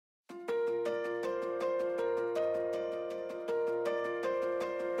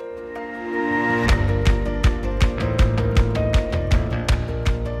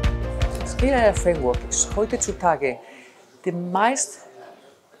Agile Framework ist heutzutage die meist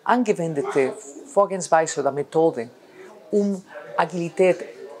angewendete Vorgehensweise oder Methode, um Agilität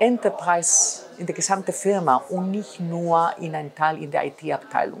Enterprise in der gesamten Firma und nicht nur in einem Teil in der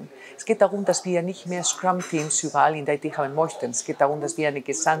IT-Abteilung. Es geht darum, dass wir nicht mehr Scrum-Teams überall in der IT haben möchten. Es geht darum, dass wir eine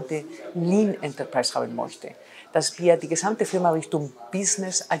gesamte Lean Enterprise haben möchten. Dass wir die gesamte Firma Richtung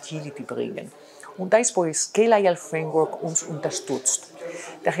Business Agility bringen. Und da ist, wo das Scale Agile Framework uns unterstützt.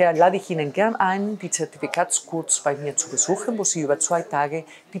 Daher lade ich Ihnen gern ein, die Zertifikatskurs bei mir zu besuchen, wo Sie über 2 Tage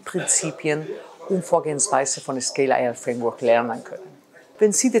die Prinzipien und Vorgehensweise von Scale Agile Framework lernen können.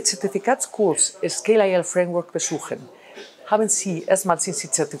 Wenn Sie den Zertifikatskurs Scale Agile Framework besuchen, sind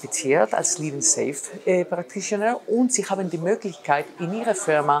Sie zertifiziert als Lean and Safe Practitioner und Sie haben die Möglichkeit, in Ihrer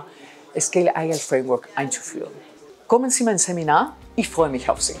Firma Scale Agile Framework einzuführen. Kommen Sie in mein Seminar, ich freue mich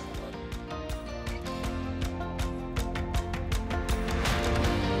auf Sie.